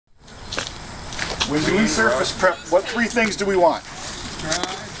When doing surface prep, what three things do we want?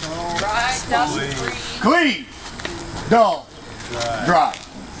 Dry, dust-free. Clean, dull, dry.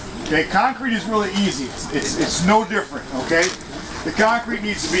 Okay, concrete is really easy. It's no different, okay? The concrete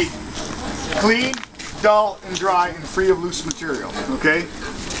needs to be clean, dull, and dry, and free of loose material, okay?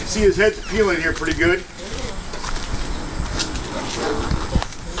 See his head's peeling here pretty good.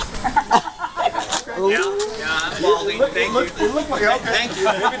 Yeah, I'm balding. Thank you. It looked like, okay. Thank you.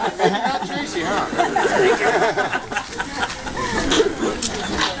 Maybe not Tracy, huh?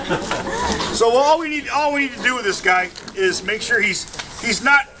 So all we need to do with this guy is make sure he's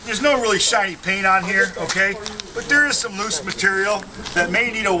not, there's no really shiny paint on here, okay? But there is some loose material that may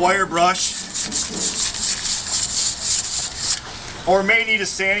need a wire brush or may need a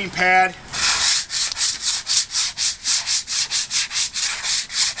sanding pad.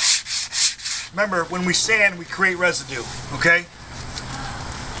 Remember, when we sand, we create residue, okay?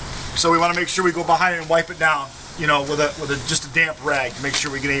 So we want to make sure we go behind it and wipe it down, you know, with just a damp rag to make sure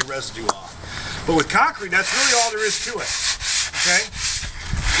we get any residue off. But with concrete, that's really all there is to it, okay?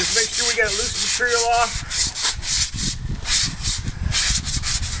 Just make sure we get loose material off.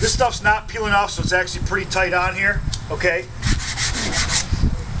 This stuff's not peeling off, so it's actually pretty tight on here, okay?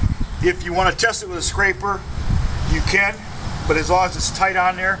 If you want to test it with a scraper, you can, but as long as it's tight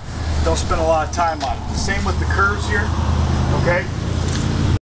on there, don't spend a lot of time on it. Same with the curves here, okay?